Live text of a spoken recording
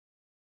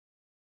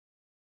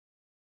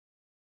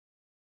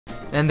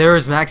And there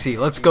is Maxie.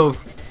 Let's go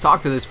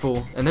talk to this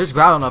fool. And there's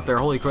Groudon up there.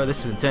 Holy crap,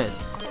 this is intense.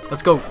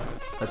 Let's go.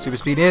 Let's super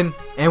speed in.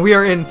 And we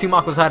are in Team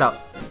Aqua's hideout.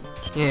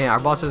 Yeah, our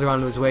boss is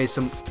around his way.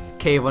 Some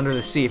cave under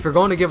the sea. If you're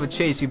going to give a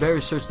chase, you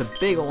better search the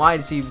big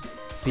wide sea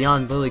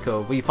beyond Lily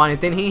Cove. Will you find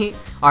anything? Hee hee.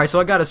 Alright, so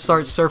I gotta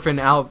start surfing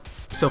out.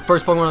 So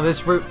first Pokemon on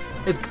this route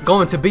is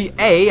going to be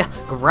a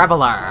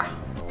Graveler.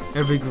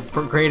 It'll be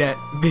great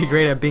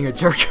at being a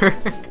jerker.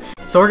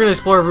 So we're gonna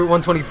explore Route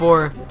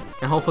 124,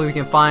 and hopefully we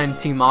can find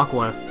Team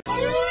Aqua.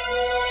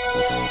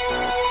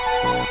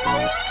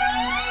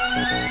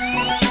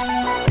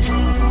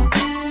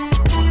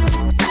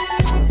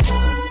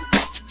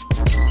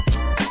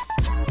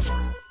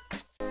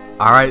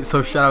 Alright,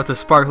 so shout out to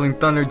Sparkling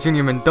Thunder,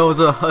 Junior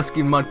Mendoza,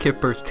 Husky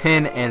Mudkipper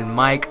 10, and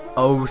Mike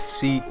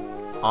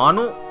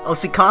Ocicano?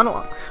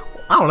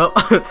 I don't know.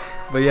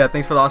 But yeah,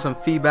 thanks for the awesome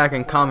feedback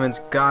and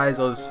comments, guys.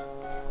 I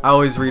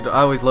always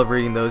love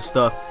reading those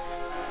stuff.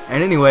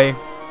 And anyway,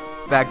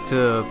 back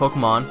to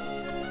Pokemon.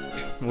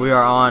 We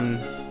are on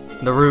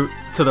the route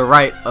to the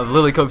right of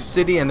Lily Cove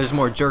City, and there's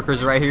more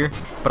jerkers right here.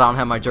 But I don't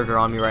have my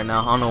jerker on me right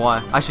now. I don't know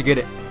why. I should get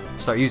it.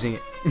 Start using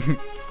it.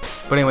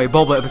 But anyway,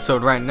 Bulba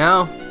episode right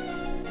now.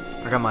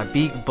 I got my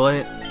beak,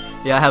 but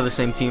yeah, I have the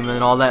same team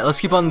and all that. Let's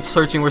keep on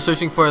searching. We're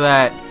searching for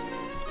that,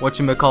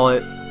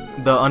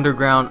 whatchamacallit, the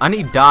underground. I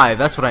need Dive.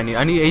 That's what I need.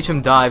 I need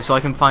HM Dive so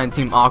I can find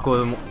Team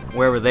Aqua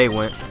wherever they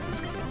went.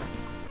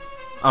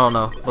 I don't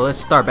know, but let's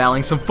start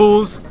battling some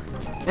fools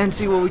and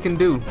see what we can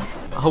do.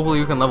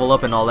 Hopefully we can level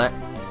up and all that.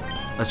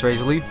 Let's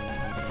raise a leaf.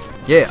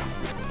 Yeah.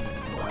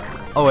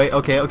 Oh wait,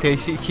 okay.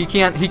 He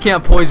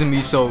can't poison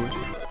me, so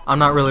I'm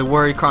not really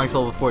worried. Kronic's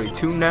level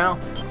 42 now.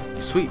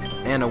 Sweet.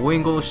 And a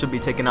Wingull should be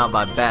taken out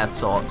by bath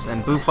salts.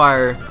 And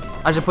Boofire,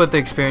 I should put the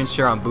experience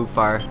share on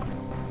Boofire.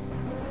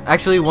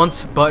 Actually,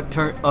 once Butt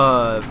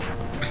levels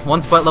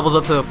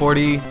up to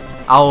 40,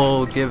 I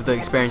will give the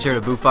experience share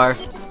to Boofire.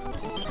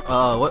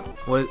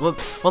 What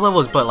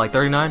level is Butt? Like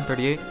 39,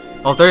 38?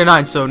 Oh,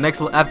 39. So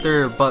next,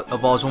 after Butt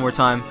evolves one more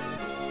time,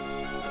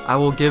 I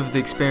will give the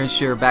experience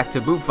share back to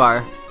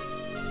Boofire.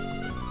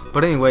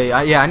 But anyway,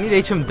 yeah, I need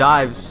HM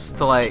dives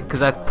to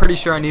cause I'm pretty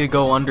sure I need to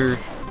go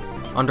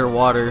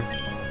underwater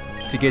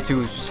to get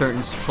to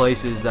certain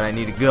places that I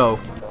need to go.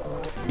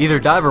 Either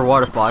dive or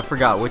waterfall. I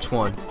forgot which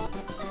one.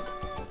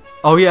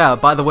 Oh yeah,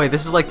 by the way,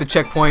 this is like the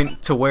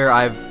checkpoint to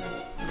where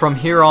from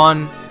here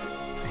on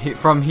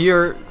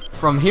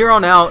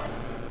out,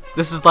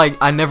 this is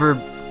like I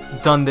never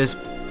done this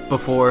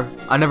before.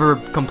 I never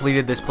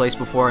completed this place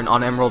before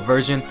on Emerald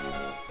version.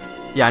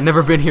 Yeah, I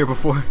never been here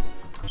before.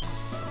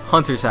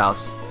 Hunter's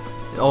house.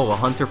 Oh, a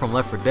hunter from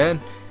Left 4 Dead.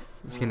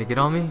 He's gonna get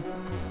on me.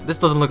 This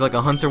doesn't look like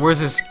a hunter. Where's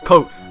his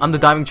coat? I'm the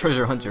diving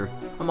treasure hunter.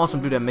 I'm an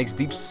awesome dude that makes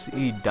deep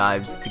sea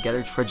dives to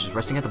gather treasures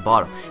resting at the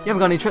bottom. You haven't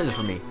got any treasures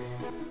for me.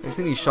 I've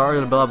seen these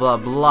shards, blah blah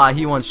blah.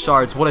 He wants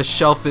shards. What a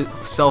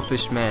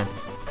selfish man.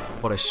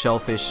 What a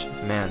shellfish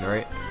man,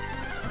 right?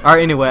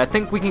 Alright, anyway, I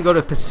think we can go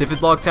to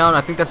Pacific Log Town. I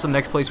think that's the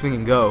next place we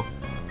can go.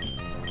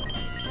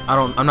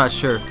 I'm not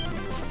sure.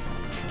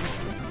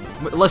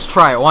 Let's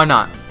try it. Why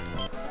not?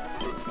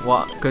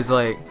 Well, cause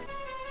I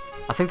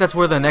think that's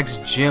where the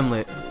next gym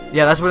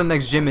Yeah, that's where the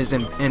next gym is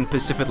in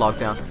Pacific Log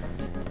Town.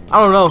 I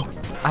don't know.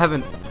 I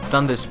haven't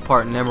done this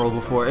part in Emerald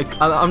before.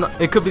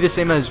 It could be the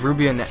same as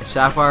Ruby and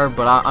Sapphire,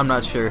 but I'm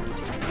not sure.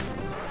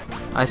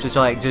 I should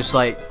just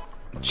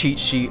cheat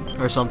sheet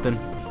or something.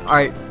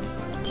 Alright.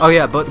 Oh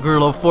yeah, but we're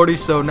level 40,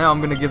 so now I'm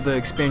gonna give the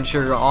experience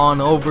share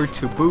on over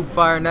to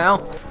Boofire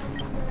now,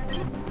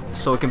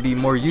 so it can be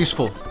more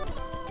useful.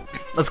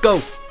 Let's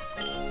go.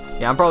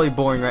 Yeah, I'm probably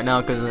boring right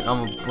now because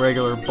I'm a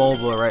regular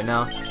Bulba right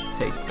now. Just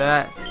take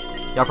that.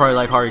 Y'all probably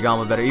like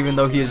Harigama better, even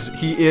though he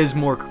is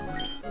more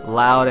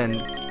loud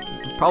and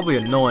probably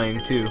annoying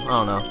too. I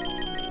don't know.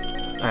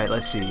 Alright,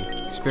 let's see.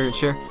 Spirit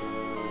share.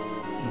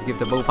 Let's give it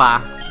to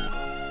Boofire.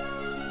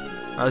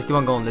 Alright, let's keep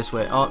on going this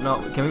way. Oh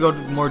no, can we go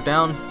more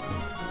down?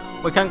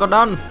 We can't go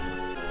down.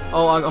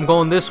 Oh, I'm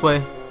going this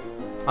way.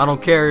 I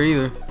don't care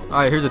either.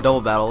 Alright, here's a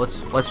double battle.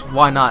 Let's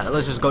why not?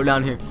 Let's just go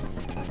down here.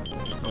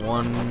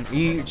 One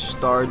each,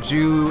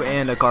 Starju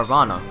and a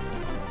Carvana.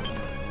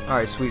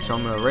 Alright, sweet. So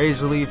I'm gonna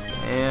Razor Leaf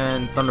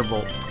and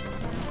Thunderbolt.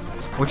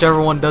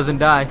 Whichever one doesn't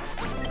die.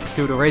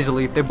 Dude, a Razor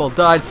Leaf. They both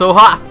died, so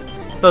ha!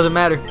 Doesn't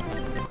matter.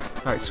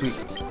 Alright, sweet.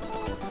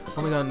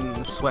 Oh my god,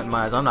 I'm sweating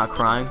my eyes. I'm not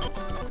crying.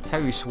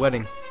 Heavy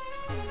sweating.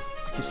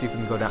 Let's see if we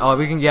can go down. Oh,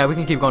 we can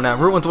keep going down.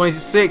 Route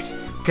 126.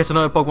 Catch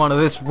another Pokemon of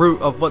this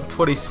route of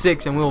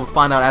 126, and we will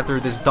find out after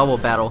this double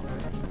battle,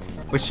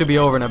 which should be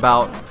over in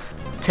about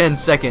 10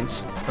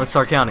 seconds. Let's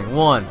start counting.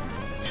 1,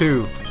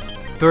 2,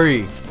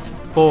 3,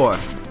 4,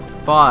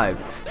 5,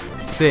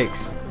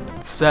 6,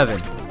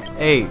 7,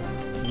 8,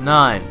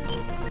 9,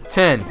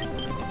 10.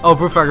 Oh,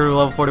 Boofire grew to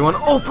level 41.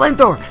 Oh,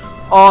 Flamethrower!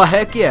 Oh,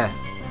 heck yeah.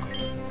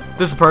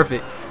 This is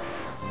perfect.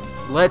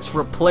 Let's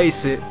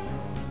replace it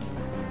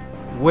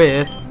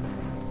with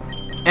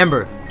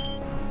Ember.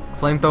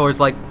 Flamethrower is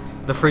like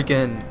the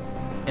freaking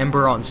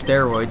Ember on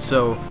steroids,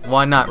 so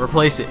why not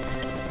replace it?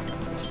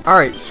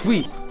 Alright,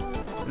 sweet.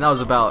 And that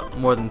was about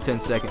more than 10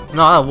 seconds.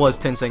 No, that was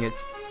 10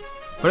 seconds.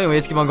 But anyway,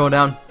 let's keep on going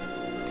down.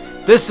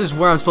 This is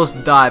where I'm supposed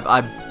to dive.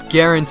 I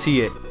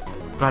guarantee it.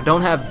 But I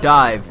don't have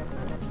dive.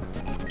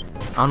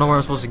 I don't know where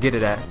I'm supposed to get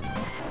it at.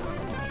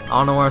 I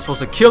don't know where I'm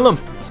supposed to kill him.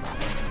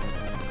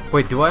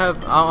 Wait, do I have...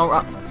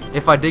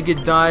 if I did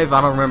get dive,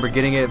 I don't remember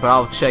getting it, but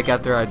I'll check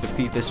after I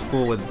defeat this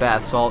fool with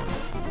bath salts.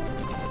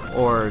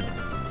 Or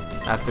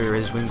after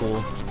his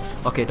wingle.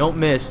 Okay, don't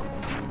miss.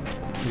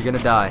 You're gonna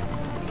die.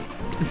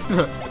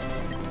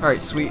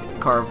 Alright, sweet.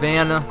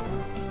 Carvana.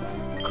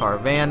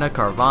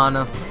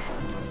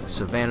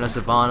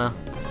 Savannah.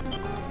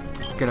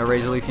 Gonna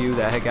razor leaf you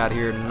the heck out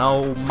here.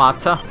 No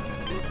matter.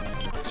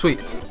 Sweet.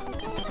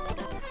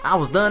 I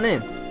was done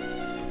in.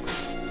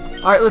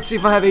 Alright, let's see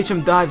if I have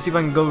HM dive. See if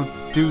I can go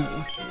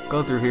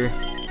through here.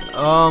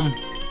 I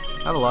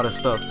have a lot of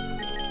stuff.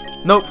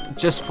 Nope,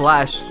 just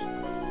flash.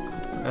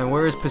 And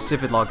where is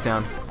Pacific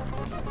Lockdown?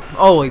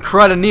 Holy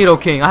crud, a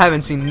Nidoking. I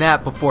haven't seen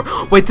that before.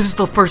 Wait, this is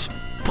the first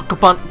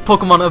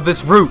Pokemon of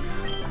this route.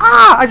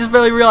 Ah, I just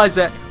barely realized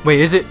that. Wait,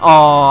 is it?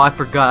 Oh, I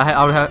forgot.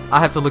 I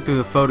have to look through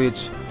the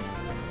footage.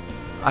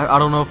 I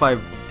don't know if I.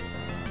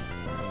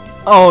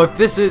 Oh, if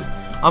this is,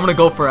 I'm gonna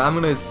go for it. I'm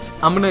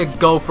gonna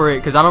go for it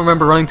because I don't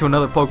remember running to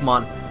another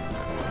Pokemon.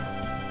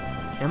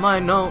 Am I?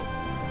 No.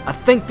 I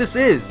think this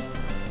is.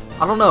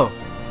 I don't know.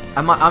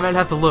 I might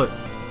have to look.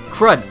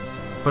 Crud.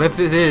 But if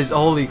it is,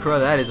 holy crud,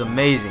 that is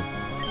amazing.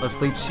 Let's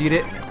leech seed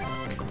it.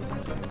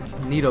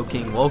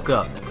 Nidoking woke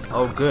up.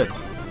 Oh, good.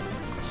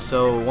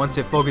 So once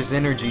it focuses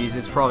energies,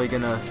 it's probably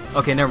gonna.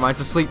 Okay, never mind.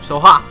 It's asleep. So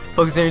ha!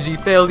 Focus energy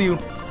failed you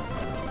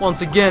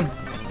once again.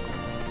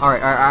 All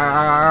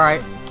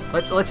right.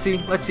 Let's see.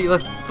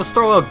 Let's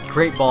throw a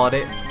great ball at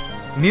it.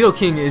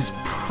 Nidoking is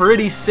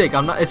pretty sick.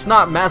 It's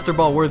not Master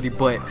Ball worthy,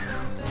 but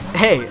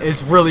hey,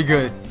 it's really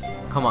good.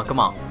 Come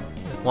on.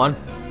 One.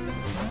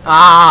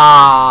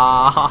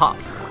 Ah!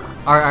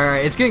 All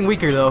right. It's getting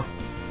weaker though.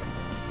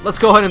 Let's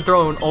go ahead and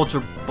throw an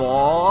Ultra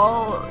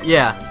Ball.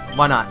 Yeah,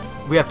 why not?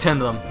 We have 10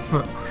 of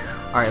them.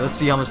 Alright, let's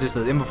see how much this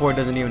does. In before it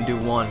doesn't even do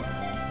one.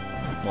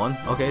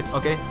 Okay.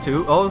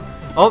 2.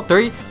 Oh,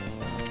 3.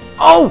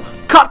 Oh!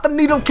 Caught the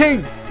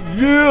Nidoking!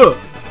 Yeah!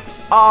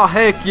 Oh,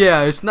 heck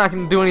yeah. It's not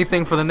going to do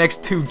anything for the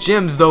next 2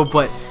 gyms though,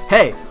 but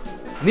hey,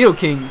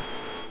 Nidoking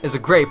is a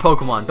great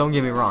Pokemon. Don't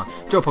get me wrong.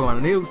 Drill Pokemon.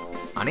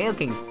 A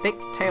Nidoking's thick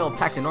tail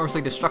packed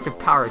enormously destructive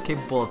power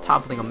capable of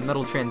toppling a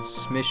metal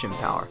transmission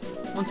power.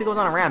 Once it goes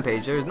on a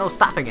rampage, there's no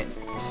stopping it.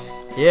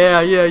 Yeah,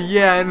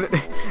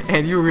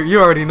 and you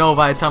already know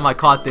by the time I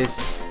caught this,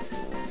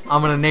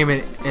 I'm gonna name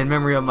it in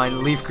memory of my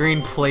Leaf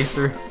Green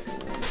playthrough,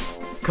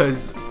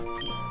 cause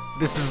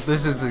this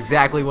is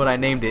exactly what I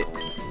named it,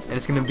 and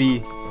it's gonna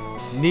be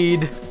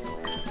Need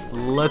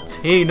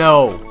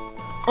Latino.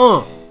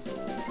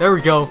 There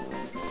we go.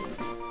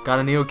 Got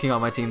a Nidoking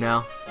on my team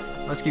now.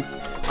 Let's keep.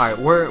 All right,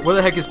 where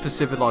the heck is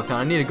Pacific Lockdown?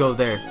 I need to go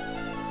there.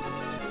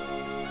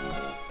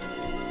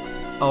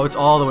 Oh, it's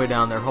all the way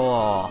down there.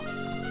 Oh.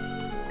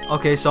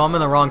 Okay, so I'm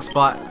in the wrong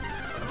spot.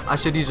 I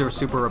should use a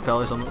Super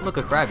Repel or something. Look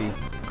at Krabby.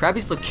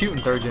 Krabby's look cute in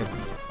 3rd gen.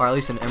 Or at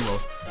least in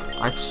Emerald.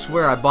 I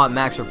swear I bought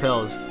Max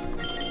Repels.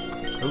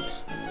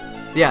 Oops.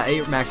 Yeah,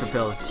 8 Max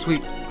Repels.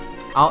 Sweet.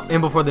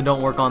 In before they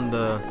don't work on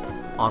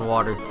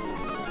water.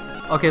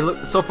 Okay,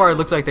 look. So far it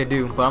looks like they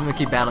do, but I'm gonna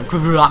keep battling.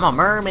 I'm a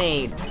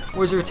mermaid.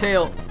 Where's her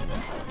tail?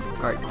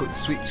 All right, quick,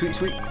 sweet.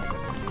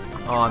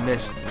 Oh, I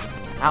missed.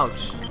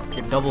 Ouch.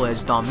 Get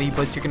double-edged on me,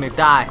 but you're gonna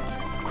die.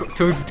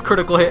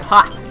 Critical hit.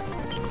 Ha!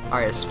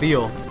 Alright,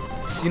 Spheal.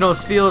 You know,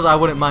 Spheals I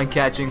wouldn't mind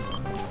catching.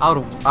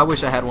 I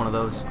wish I had one of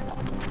those.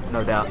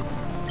 No doubt.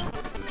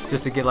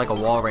 Just to get like a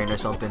wall rain or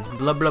something.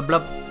 Blub.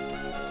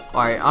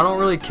 Alright, I don't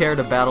really care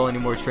to battle any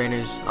more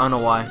trainers. I don't know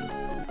why.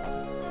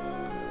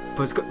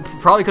 But it's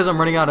probably because I'm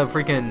running out of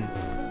freaking,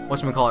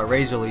 whatchamacallit,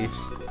 Razor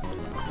Leafs.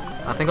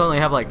 I think I only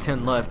have like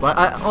 10 left. But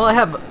I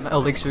have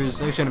elixirs.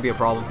 It shouldn't be a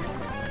problem.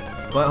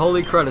 But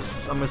holy crud,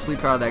 I'm gonna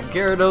sleep out of that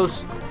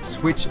Gyarados,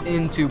 switch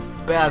into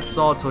Bath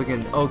Salt so we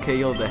can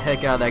OKO the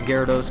heck out of that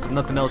Gyarados, because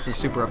nothing else is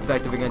super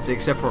effective against it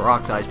except for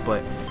Rock Types.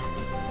 But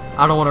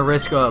I don't want to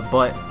risk a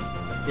butt.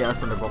 Yeah, that's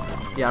Thunderbolt.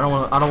 Yeah,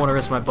 I don't want to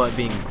risk my butt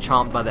being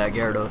chomped by that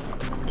Gyarados.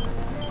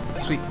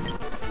 Sweet.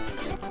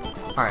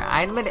 All right,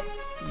 I admit it.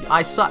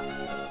 I suck.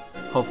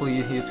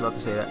 Hopefully he was about to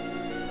say that.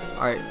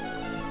 All right.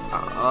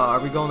 Are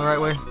we going the right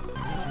way?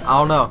 I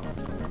don't know.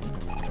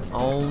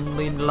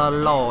 Only the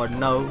Lord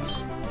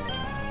knows.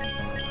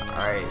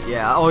 Alright,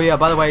 yeah. Oh yeah,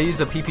 by the way, I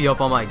used a PP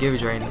up on my Give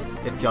Drain,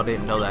 if y'all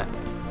didn't know that.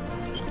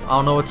 I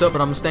don't know what's up,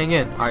 but I'm staying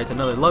in. Alright, it's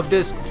another Love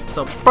Disc.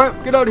 So, bam,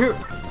 get out of here.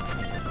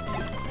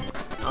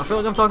 I feel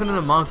like I'm talking in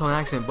a monotone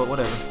accent, but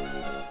whatever.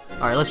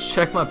 Alright, let's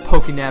check my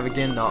Pokénav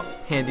again, the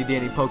handy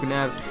dandy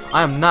Pokénav.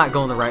 I am not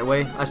going the right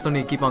way. I still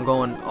need to keep on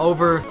going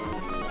over.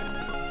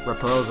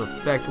 Repel's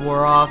effect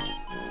wore off.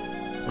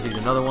 Let's use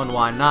another one,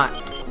 why not?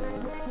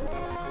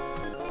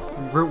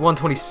 Route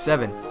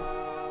 127.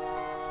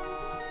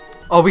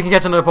 Oh, we can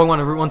catch another Pokemon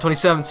in Route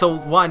 127, so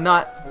why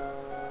not?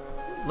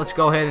 Let's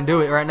go ahead and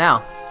do it right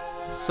now.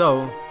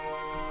 So,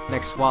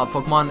 next wild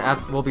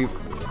Pokemon will be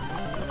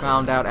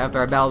found out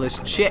after I battle this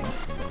chick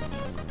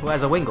who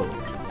has a Wingull.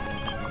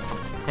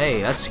 Hey,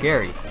 that's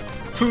scary.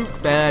 Too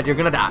bad you're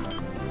gonna die.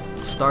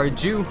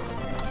 Starred you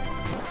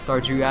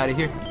out of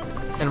here.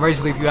 And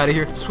Razor Leaf you out of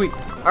here. Sweet.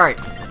 Alright.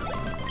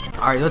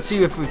 Alright, let's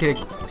see if we can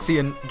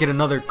get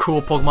another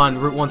cool Pokemon in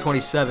Route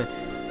 127.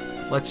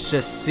 Let's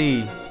just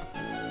see.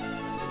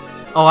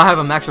 Oh, I have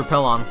a Max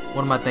Repel on.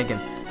 What am I thinking?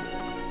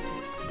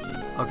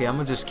 Okay, I'm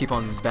gonna just keep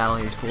on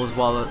battling these fools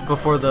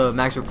before the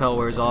Max Repel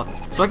wears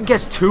off. So I can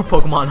catch 2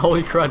 Pokemon.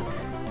 Holy crud.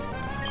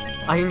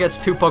 I can catch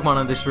 2 Pokemon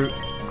on this route.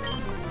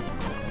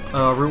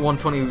 Route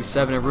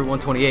 127 and Route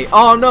 128.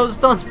 Oh no,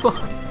 stun spawn!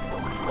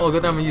 Oh,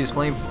 good thing I'm gonna use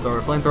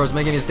Flamethrower. Flamethrower's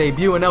making his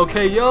debut in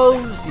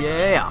LKOs!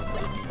 Yeah!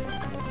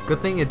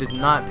 Good thing it did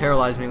not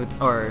paralyze me with,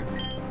 or,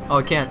 oh,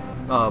 it can't,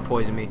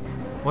 poison me.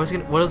 What is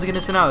it gonna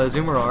send out? A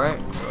Azumarill,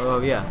 right? So,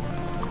 yeah.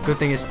 Good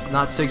thing it's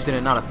not 6-gen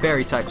and not a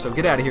fairy type, so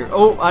get out of here.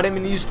 Oh, I didn't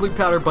mean to use Sleep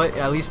Powder, but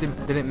at least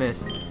it didn't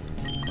miss.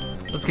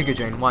 Let's Giga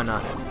Drain, why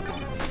not?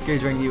 Giga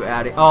Drain you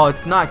out of, oh,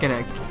 it's not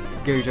gonna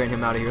Giga Drain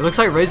him out of here. Looks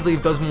like Razor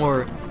Leaf does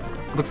more,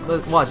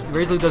 watch,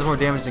 Razor Leaf does more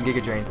damage than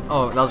Giga Drain.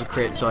 Oh, that was a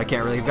crit, so I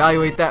can't really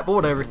evaluate that, but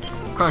whatever.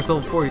 Chronic's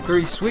level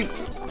 43, sweet.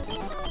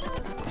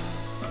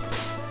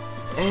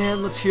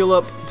 And let's heal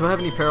up. Do I have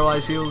any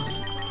paralyzed heals?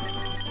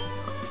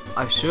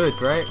 I should,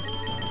 right?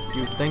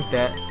 You would think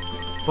that.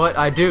 But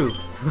I do.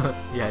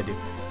 Yeah, I do.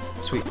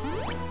 Sweet.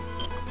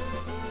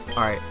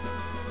 Alright.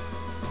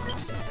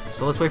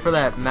 So let's wait for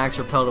that Max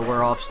Repel to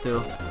wear off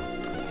still.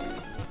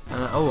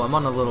 Oh, I'm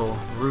on a little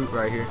route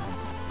right here.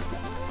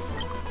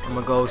 I'm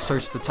gonna go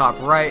search the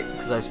top right,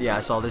 because I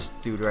saw this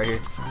dude right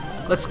here.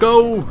 Let's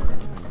go!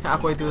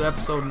 Halfway through the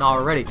episode and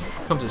already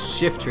comes a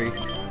shift tree.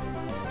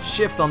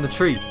 Shift on the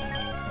tree.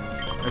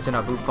 That's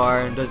not boot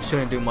fire and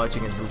shouldn't do much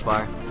against boot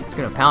fire. It's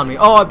gonna pound me.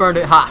 Oh, I burned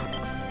it. Ha!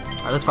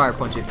 Alright, let's fire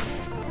punch it.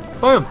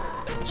 Boom!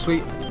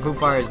 Sweet. Boot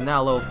fire is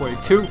now level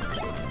 42.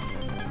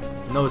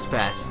 Nose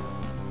pass.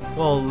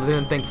 Well,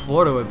 didn't think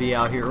Florida would be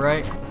out here,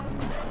 right?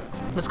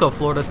 Let's go,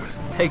 Florida.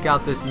 Let's take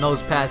out this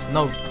nose pass,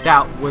 no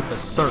doubt, with the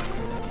Surf.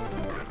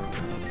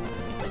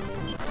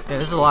 Yeah,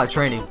 this is a lot of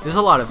training. There's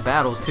a lot of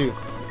battles too.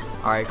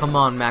 Alright, come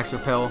on, Max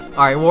Repel.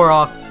 Alright, wore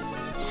off.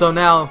 So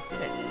now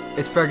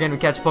it's fair game to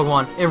catch a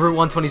Pokemon in Route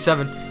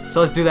 127.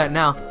 So let's do that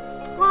now.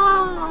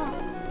 Wow.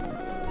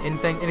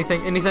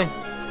 Anything?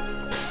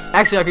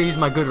 Actually, I could use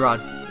my Good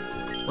Rod.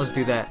 Let's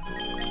do that.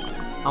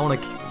 I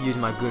want to use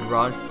my Good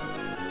Rod.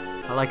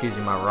 I like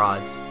using my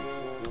rods.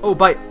 Oh,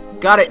 bite.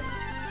 Got it.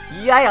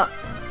 Yeah.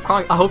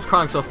 I hope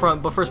Chronic's up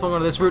front, but first Pokemon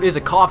on this route is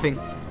a Coughing.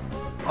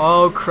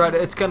 Oh, crud.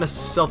 It's going to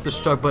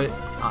self-destruct, but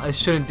it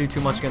shouldn't do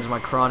too much against my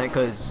Chronic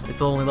because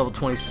it's only level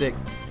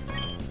 26.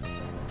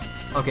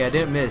 Okay, I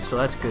didn't miss, so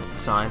that's a good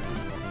sign.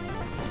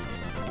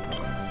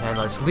 And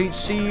let's Leech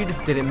Seed.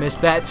 Didn't miss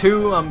that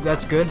too.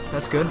 That's good.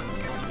 That's good.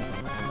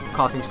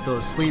 Coughing's still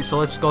asleep, so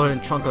let's go ahead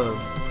and trunk a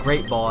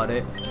Great Ball at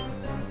it.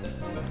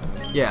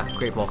 Yeah,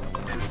 Great Ball.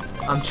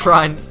 I'm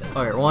trying.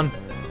 Alright, 1,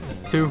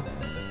 2,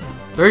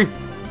 3.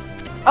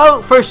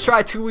 Oh, first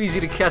try too easy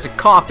to catch a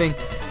Coughing,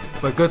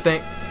 but good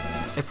thing.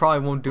 It probably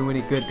won't do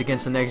any good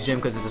against the next gym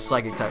because it's a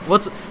Psychic type.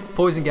 What's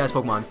Poison Gas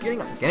Pokemon?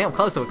 Getting up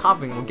close to a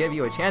Coughing will give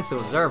you a chance to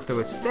observe through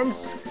its thin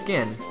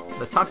skin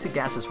the toxic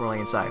gases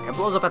swirling inside. It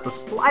blows up at the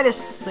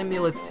slightest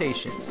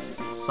stimulation.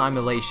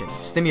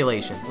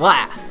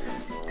 Blah!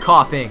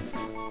 Coughing.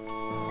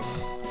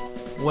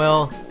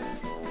 Well,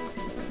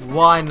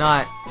 why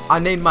not? I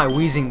named my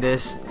Wheezing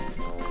this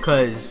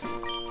because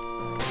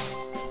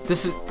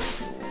this is,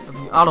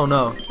 I don't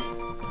know.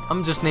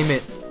 I'm just name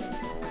it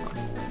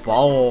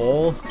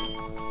Ball.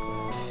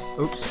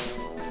 Oops.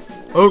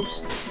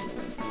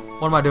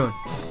 What am I doing?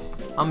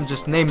 I'm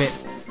just name it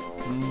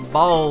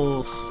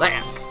Ball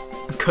Sack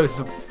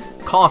because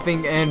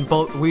Coughing and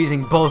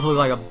Wheezing both look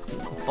like a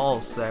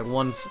ball sack.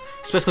 One's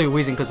especially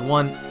Wheezing because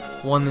one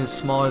is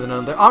smaller than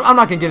another. I'm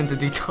not gonna get into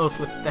details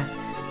with that.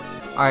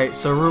 Alright,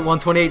 so Route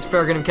 128 is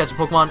fair game to catch a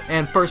Pokemon,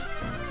 and first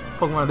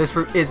Pokemon on this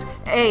route is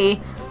a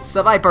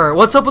Seviper.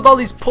 What's up with all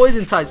these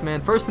poison types, man?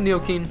 First the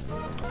Neokeen,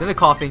 then a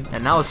Coughing,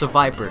 and now a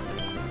Seviper.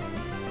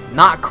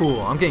 Not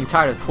cool. I'm getting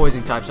tired of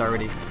poison types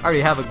already. I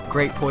already have a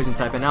great poison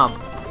type, and now I'm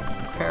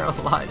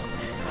paralyzed.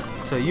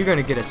 So you're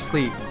gonna get a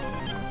sleep.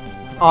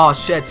 Oh,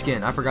 Shed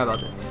Skin. I forgot about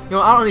that. You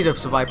know, I don't need a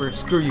Seviper.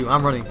 Screw you.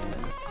 I'm running.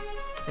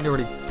 It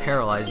already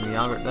paralyzed me.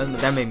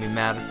 That made me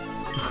mad.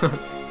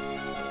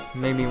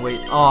 Made me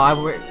wait. Oh,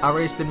 I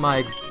wasted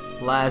my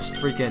last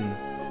freaking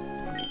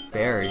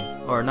berry.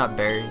 Or not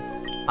berry.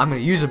 I'm gonna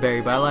use a berry,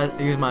 but I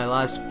used my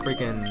last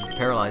freaking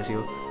paralyze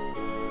heal.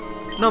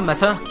 No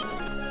meta.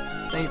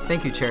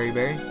 Thank you, Cherry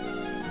Berry.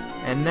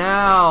 And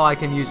now I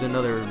can use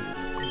another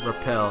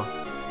Repel.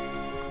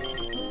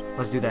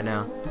 Let's do that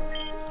now.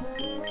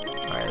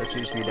 Alright, let's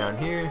just be down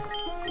here.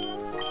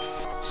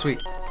 Sweet.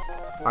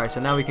 Alright, so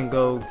now we can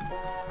go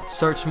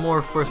search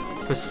more for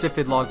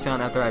Pacific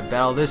Logtown after I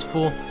battle this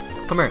fool.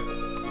 Come here.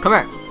 Come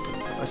here.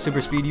 Let's super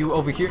speed you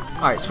over here.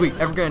 Alright, sweet.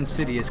 Evergrande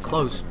City is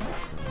close.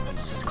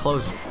 It's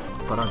close,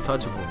 but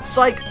untouchable.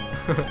 Psych!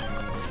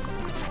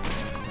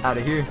 Out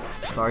of here.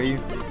 Star you.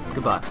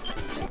 Goodbye.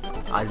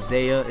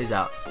 Isaiah is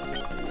out.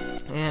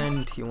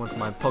 And he wants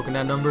my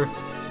Pokemon number.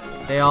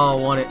 They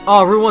all want it.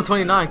 Oh, Route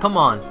 129, come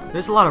on.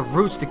 There's a lot of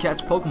routes to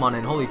catch Pokemon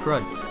in, holy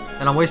crud.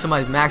 And I'm wasting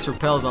my max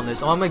repels on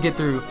this. Oh, I'm gonna get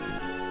through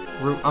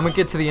I'm gonna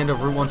get to the end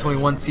of Route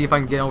 121, see if I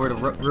can get over to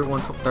Route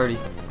 130.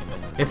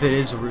 If it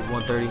is Route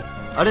 130.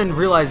 I didn't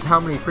realize how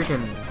many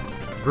freaking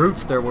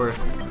routes there were.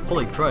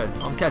 Holy crud.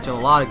 I'm catching a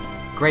lot of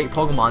great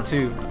Pokemon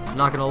too. I'm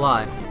not gonna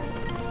lie.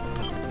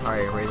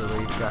 Alright, Razor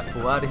Leaf got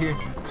full out of here.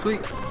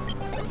 Sweet.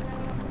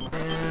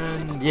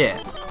 And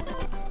yeah.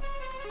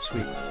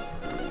 Sweet.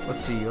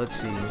 Let's see.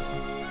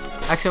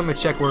 Actually, I'm gonna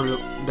check where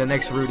the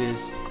next route is.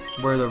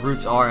 Where the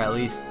routes are at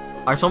least.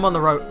 Alright, so I'm on the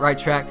right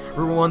track.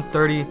 Route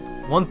 130.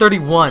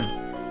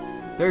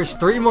 131. There's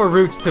 3 more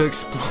routes to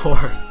explore.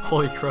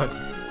 Holy crud.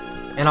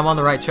 And I'm on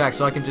the right track,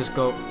 so I can just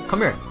go.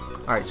 Come here.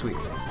 Alright, sweet.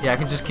 Yeah, I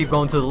can just keep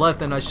going to the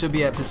left, and I should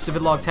be at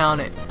Pacific Log Town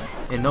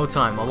in no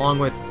time. Along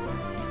with,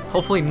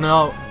 hopefully,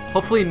 I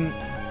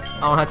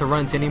don't have to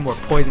run into any more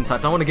poison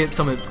types. I want to get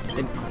some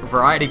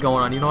variety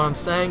going on. You know what I'm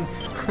saying?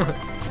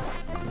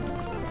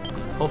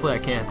 Hopefully, I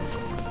can.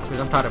 Because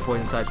I'm tired of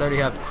poison types. I already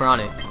have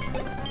Chronic.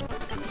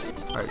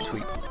 Alright,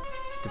 sweet.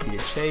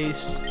 Defeat a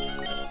chase.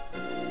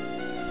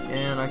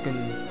 And I can.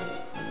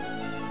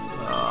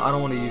 I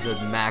don't want to use a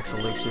max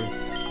elixir.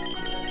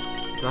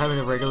 Do I have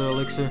any regular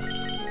elixir?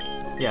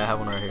 Yeah, I have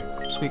one right here.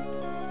 Sweet.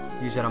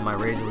 Use that on my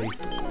Razor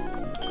Leaf.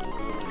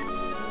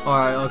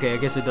 Alright, okay, I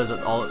guess it does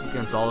it all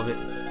against all of it.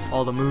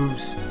 All the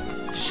moves.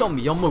 Show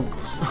me your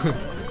moves.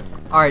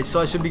 Alright, so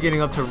I should be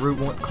getting up to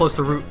close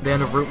to the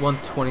end of Route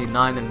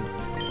 129 and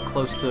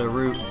close to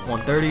Route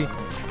 130.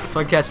 So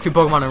I catch 2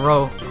 Pokemon in a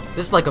row.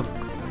 This is like a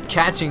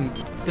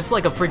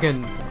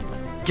freaking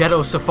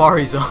Ghetto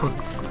Safari Zone.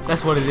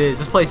 That's what it is.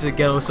 This place is a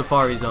Ghetto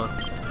Safari Zone.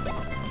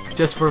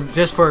 Just for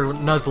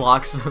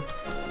Nuzlocks.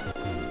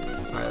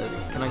 Alright,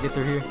 can I get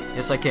through here?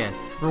 Yes, I can.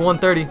 Route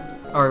 130.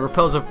 Alright,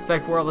 repels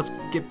effect world. Let's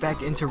get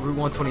back into Route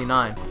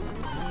 129.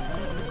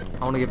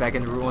 I want to get back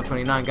into Route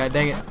 129. God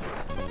dang it.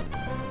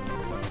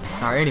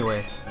 Alright,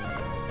 anyway.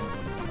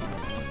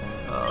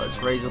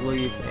 Let's Razor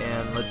Leaf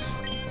and let's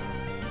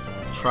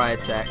try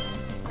attack.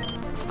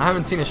 I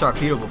haven't seen a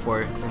Sharpedo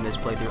before in this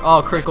playthrough.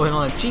 Oh, critical hit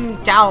on the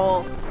Ching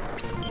Chow.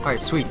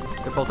 Alright, sweet.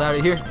 Get both out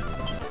of here.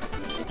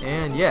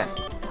 And yeah.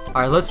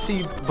 Alright, let's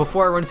see.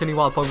 Before I run into any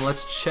wild Pokemon,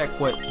 let's check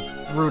what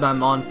route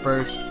I'm on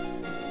first.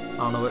 I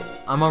don't know what.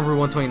 I'm on Route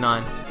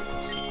 129.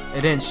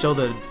 It didn't show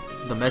the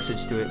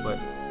message to it, but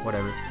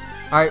whatever.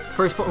 Alright,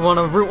 first one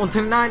on Route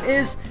 129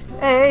 is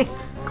a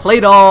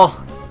Claydol.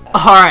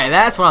 Alright,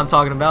 that's what I'm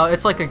talking about.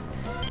 It's like a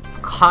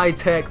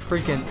high-tech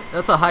freaking.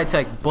 That's a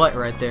high-tech butt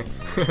right there.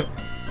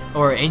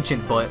 Or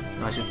ancient butt,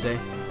 I should say.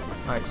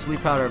 Alright, Sleep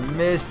Powder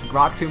missed,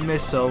 Rock Tomb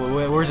missed, so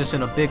we're just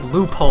in a big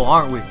loophole,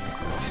 aren't we?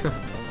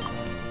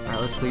 Alright,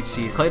 let's Leech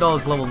Seed. Claydol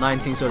is level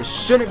 19, so it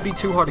shouldn't be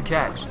too hard to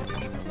catch.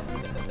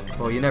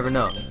 Well, you never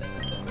know.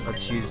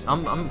 Let's use.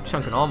 I'm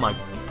chunking all my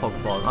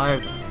Pokeballs.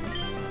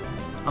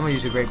 I'm gonna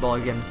use a Great Ball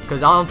again,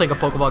 because I don't think a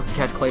Pokeball can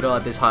catch Claydol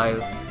at this high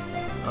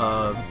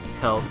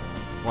health.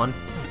 1,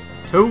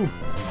 2.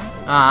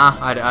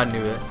 I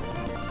knew it.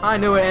 I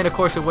knew it, and of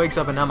course it wakes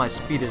up, and now my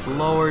speed is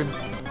lowered.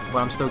 But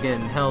I'm still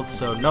getting health,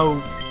 so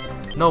no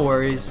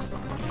worries.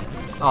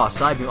 Oh,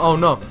 Side Beam. Oh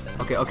no.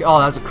 Okay. Oh, that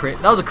was a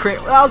crit. That was a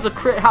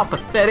crit. How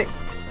pathetic.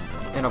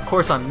 And of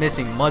course I'm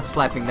missing Mud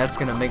Slapping. That's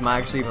gonna make my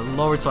actually even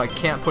lowered, so I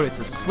can't put it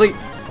to sleep.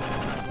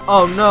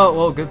 Oh no.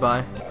 Well,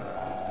 goodbye.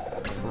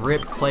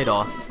 Rip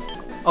Claydol.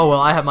 Oh well,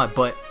 I have my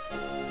butt.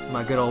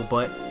 My good old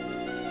butt.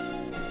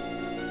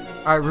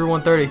 Alright, Route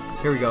 130.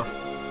 Here we go.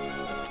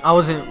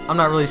 I'm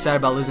not really sad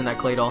about losing that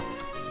Claydol.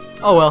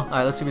 Oh well.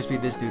 Alright, let's see what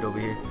speed this dude over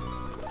here.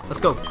 Let's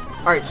go.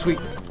 Alright, sweet.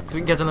 So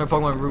we can catch another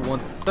Pokemon Route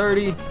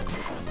 130.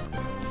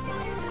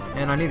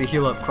 And I need to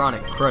heal up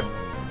Chronic. Crud.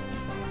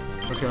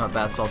 Let's get my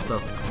Bath Salts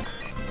though.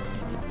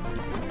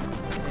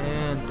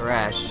 And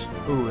Thrash.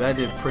 Ooh, that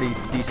did pretty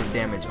decent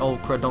damage. Oh,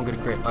 crud, don't get a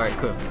crit. Alright,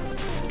 cool.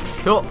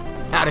 Cool.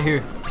 Out of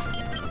here.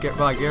 Get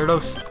by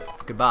Gyarados.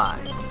 Goodbye.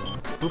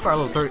 Boofire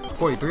level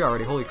 43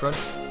 already. Holy crud.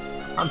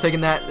 I'm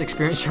taking that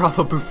experience share off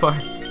of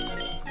Boofire.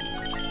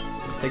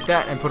 Let's take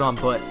that and put on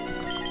Butt.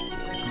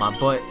 My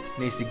butt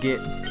needs to get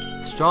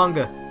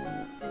stronger.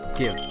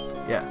 Give.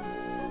 Yeah.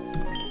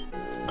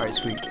 Alright,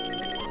 sweet.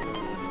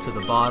 To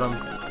the bottom.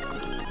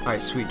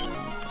 Alright, sweet.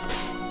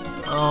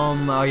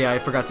 Oh yeah, I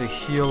forgot to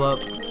heal up.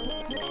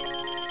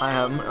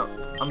 I'm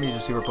gonna use a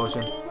Super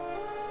Potion.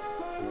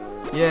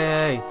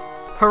 Yay!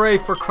 Hooray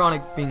for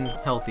Chronic being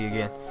healthy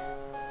again.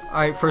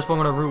 Alright, first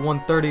Pokemon on Route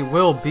 130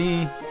 will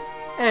be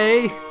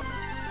a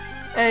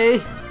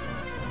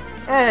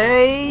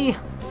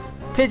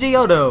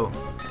Pidgeotto.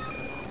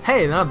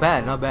 Hey, not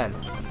bad, not bad.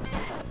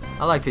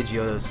 I like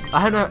Pidgeottos.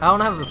 I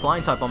don't have the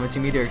flying type on my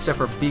team either, except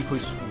for Beak,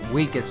 who's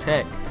weak as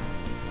heck.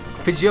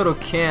 Pidgeotto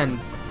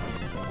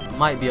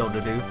might be able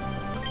to do.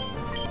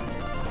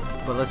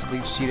 But let's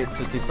Leech Seed it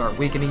just to start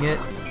weakening it.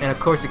 And of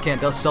course it can't,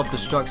 they'll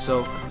self-destruct,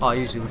 so I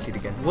usually Leech Seed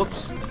again.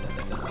 Whoops.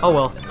 Oh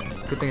well.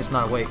 Good thing it's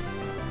not awake.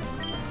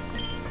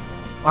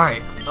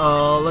 Alright,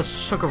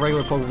 let's chuck a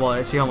regular Pokeball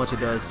and see how much it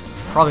does.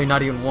 Probably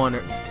not even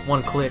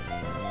one click.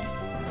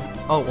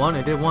 Oh, one,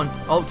 it did one.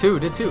 Oh, two,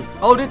 it did two.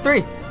 Oh, it did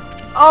three.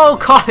 Oh,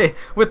 caught it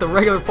with the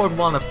regular Pokemon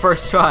on the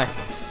first try.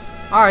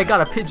 Alright, got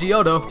a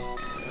Pidgeotto.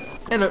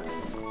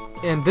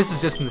 And this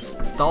is just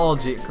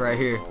nostalgic right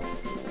here.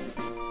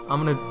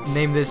 I'm gonna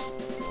name this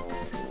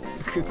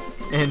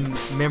in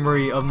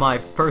memory of my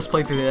first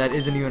playthrough that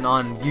isn't even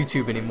on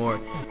YouTube anymore.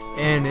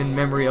 And in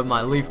memory of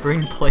my Leaf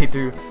Green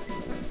playthrough.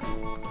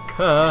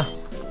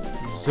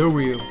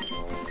 Kazooie.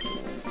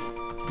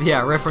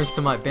 Yeah, reference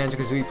to my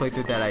Banjo-Kazooie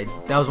playthrough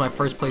that was my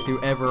first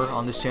playthrough ever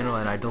on this channel,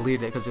 and I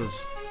deleted it because it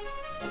was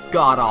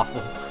god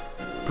awful.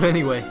 But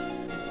anyway,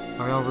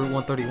 are we on Route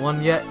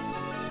 131 yet?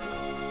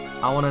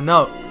 I want to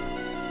know.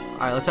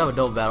 Alright, let's have a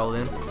double battle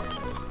then.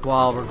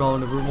 While we're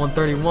going to Route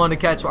 131 to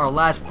catch our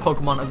last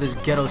Pokemon of this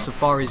Ghetto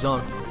Safari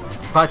Zone.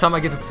 By the time I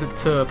get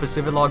to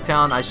Pacific Log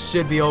Town, I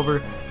should be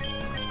over.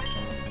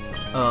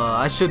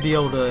 I should be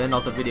able to end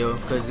off the video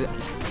because,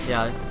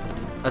 yeah,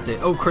 that's it.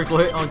 Oh, critical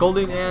hit on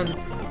Golden, and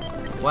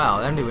wow,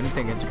 that didn't do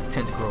anything against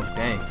Tentacruel.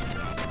 Dang.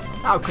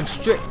 Ow,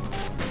 constrict.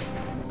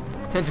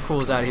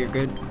 Tentacruel is out of here.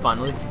 Good,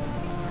 finally,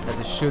 as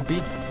it should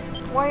be.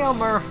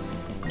 Whammer.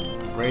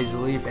 Razor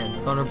Leaf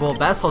and Thunderbolt.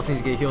 Basalt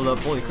needs to get healed up.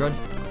 Holy crud.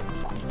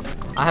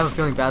 I have a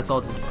feeling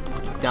Basalt is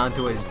down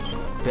to his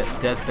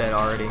deathbed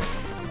already.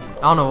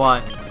 I don't know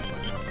why.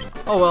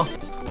 Oh well.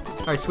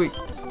 Alright, sweet.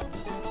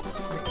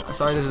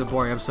 Sorry this is a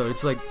boring episode.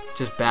 It's like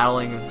just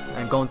battling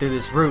and going through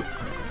this route.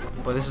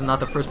 But this is not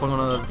the first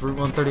Pokemon of Route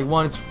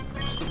 131.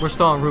 We're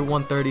still on Route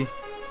 130.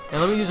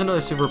 And let me use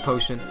another Super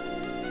Potion.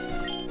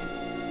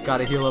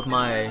 Gotta heal up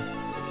my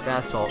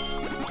Basalt.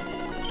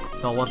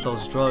 Don't want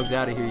those drugs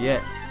out of here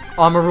yet.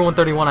 Oh, I'm on Route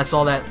 131. I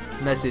saw that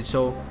message.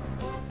 So,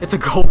 it's a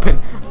Gulpin.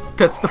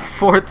 That's the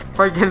fourth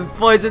freaking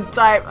poison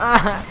type.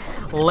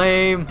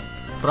 Lame.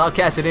 But I'll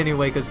catch it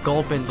anyway because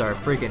Gulpins are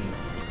freaking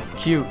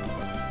cute.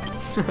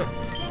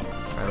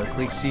 Alright, let's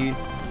Leech Seed.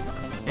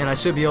 And I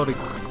should be able to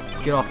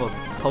get off a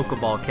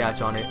Pokeball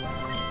catch on it.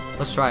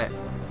 Let's try it.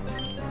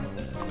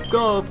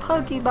 Go,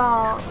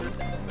 Pokeball!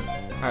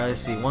 Alright,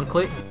 let's see. One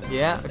click.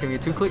 Yeah. Can we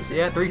get two clicks?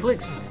 Yeah, three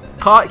clicks.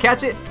 Caught.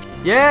 Catch it.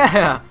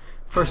 Yeah!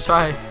 First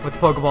try with the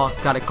Pokeball.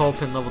 Got a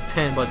Gulpin level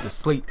 10, but it's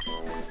asleep.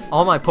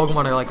 All my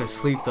Pokemon are like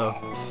asleep though.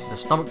 The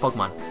stomach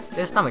Pokemon.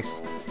 This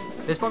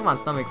Pokemon's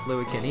stomach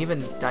fluid can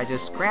even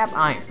digest scrap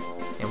iron.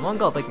 In one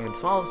gulp, it can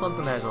swallow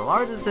something that is as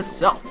large as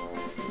itself.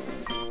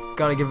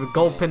 Gotta give a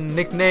Gulpin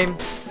nickname.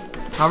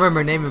 I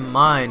remember naming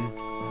mine.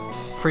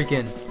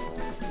 Freaking.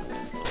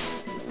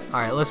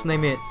 Alright, let's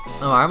name it.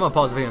 Oh, I'm gonna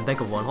pause the video and think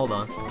of one. Hold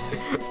on.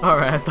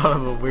 Alright, I thought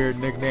of a weird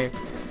nickname.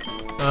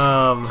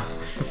 Alright,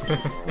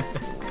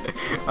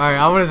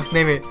 I'm gonna just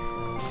name it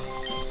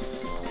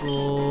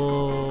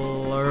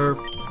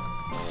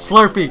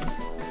Slurpee.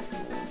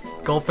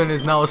 Gulpin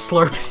is now a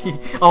Slurpee.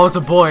 Oh, it's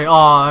a boy. Oh,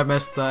 I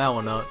messed that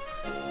one up.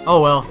 Oh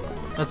well.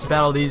 Let's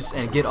battle these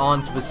and get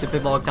on to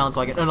Pacific Log Town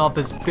so I can end off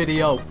this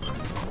video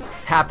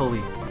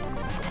happily.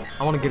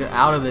 I want to get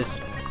out of this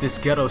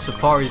Ghetto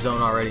Safari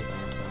Zone already.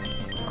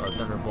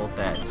 Thunderbolt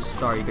that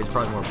star because it's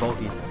probably more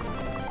bulky.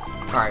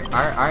 Alright.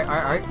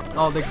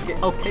 Oh, they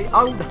get okay.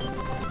 Oh,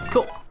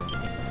 cool.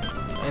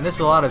 And this is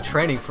a lot of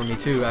training for me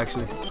too,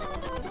 actually.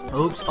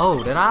 Oops.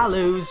 Oh, did I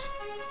lose?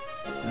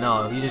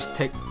 No, you just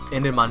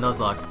ended my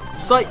Nuzlocke.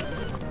 Psych!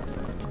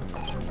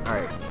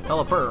 Alright.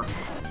 Pelipper.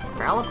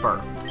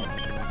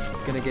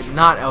 Gonna get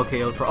not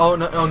LKO'd. Oh,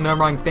 no, never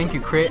mind. Thank you,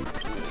 crit.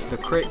 The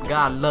crit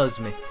god loves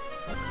me.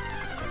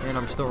 And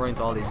I'm still running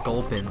to all these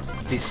Gulpins.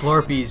 These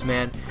Slurpees,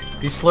 man.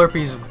 These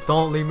Slurpees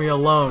don't leave me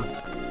alone.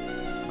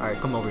 Alright,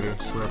 come over here,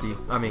 Slurpee.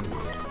 I mean,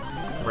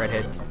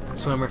 redhead.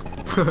 Swimmer.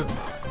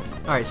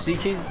 Alright, Sea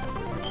King.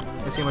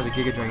 Let's see how much a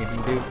Giga Drain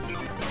can do.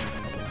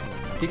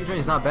 Giga Drain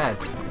is not bad.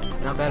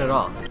 Not bad at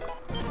all.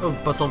 Oh,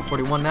 bus level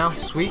 41 now.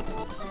 Sweet.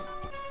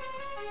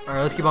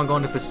 Alright, let's keep on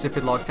going to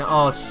Pacific Log Town.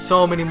 Oh,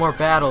 so many more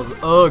battles.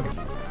 Ugh.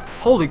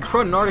 Holy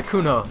crud, an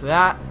Articuno.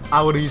 That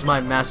I would have used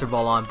my Master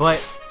Ball on, but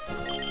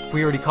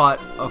we already caught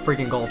a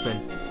freaking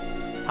Gulpin.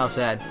 How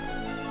sad.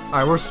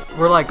 Alright,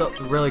 we're like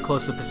really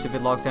close to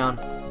Pacific Log Town.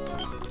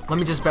 Let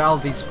me just battle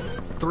these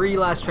 3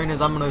 last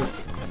trainers. I'm gonna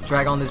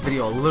drag on this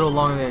video a little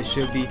longer than it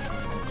should be,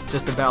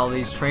 just to battle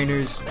these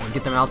trainers and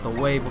get them out the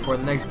way before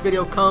the next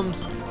video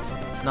comes.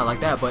 Not like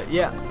that, but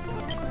yeah.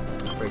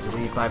 Razor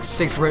Leaf. I have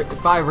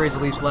 5 Razor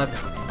Leafs left.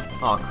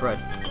 Oh crud.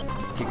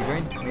 Giga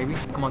Drain, maybe?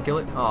 Come on, kill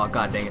it. Oh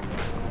god dang it.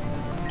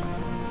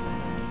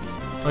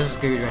 Let's just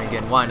Giga Drain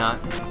again. Why not?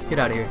 Get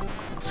out of here.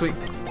 Sweet.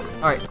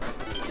 Alright.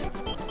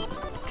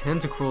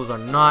 Tentacruels are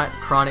not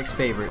Chronic's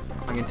favorite.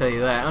 I can tell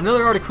you that.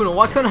 Another Articuno.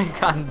 Why couldn't I have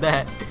gotten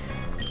that?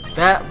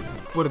 That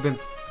would have been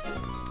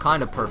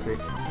kind of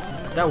perfect.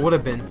 That would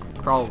have been,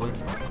 probably.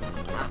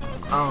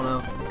 I don't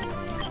know.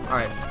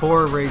 Alright,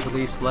 4 Razor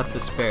Leafs left to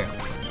spare.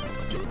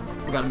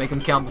 We gotta make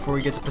them count before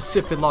we get to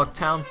Pacific Log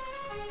Town.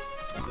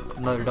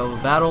 Another double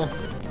battle.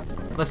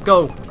 Let's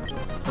go.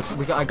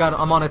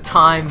 I'm on a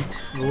time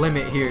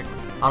limit here.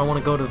 I don't want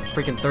to go to the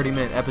freaking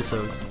 30-minute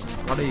episode.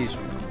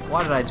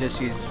 Why did I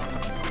just use?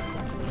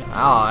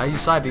 Ah, I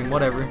use Side Beam.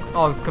 Whatever.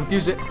 Oh,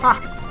 confuse it. Ha!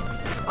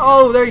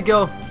 Oh, there you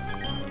go.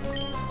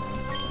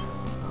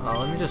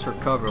 Let me just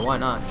recover. Why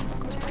not?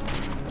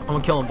 I'm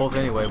gonna kill them both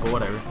anyway, but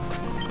whatever.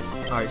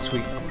 Alright,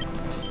 sweet.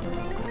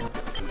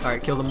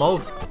 Alright, kill them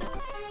both.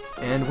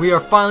 And we are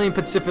finally in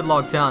Pacific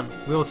Log Town.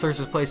 We will search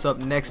this place up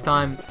next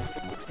time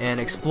and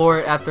explore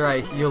it after I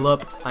heal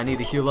up. I need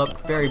to heal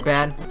up very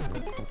bad.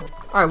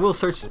 Alright, we'll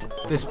search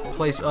this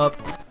place up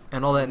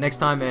and all that next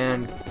time.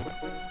 And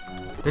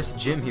there's a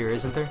gym here,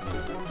 isn't there?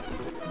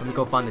 Let me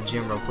go find the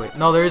gym real quick.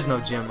 No, there is no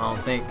gym, I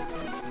don't think.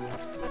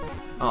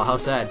 Oh, how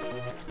sad.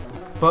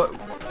 But,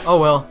 oh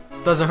well.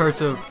 Doesn't hurt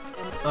to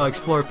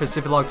explore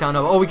Pacific Log Town.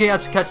 Oh, we can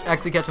actually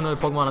catch another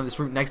Pokemon on this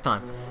route next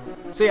time.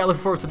 So yeah,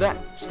 looking forward to that.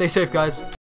 Stay safe, guys.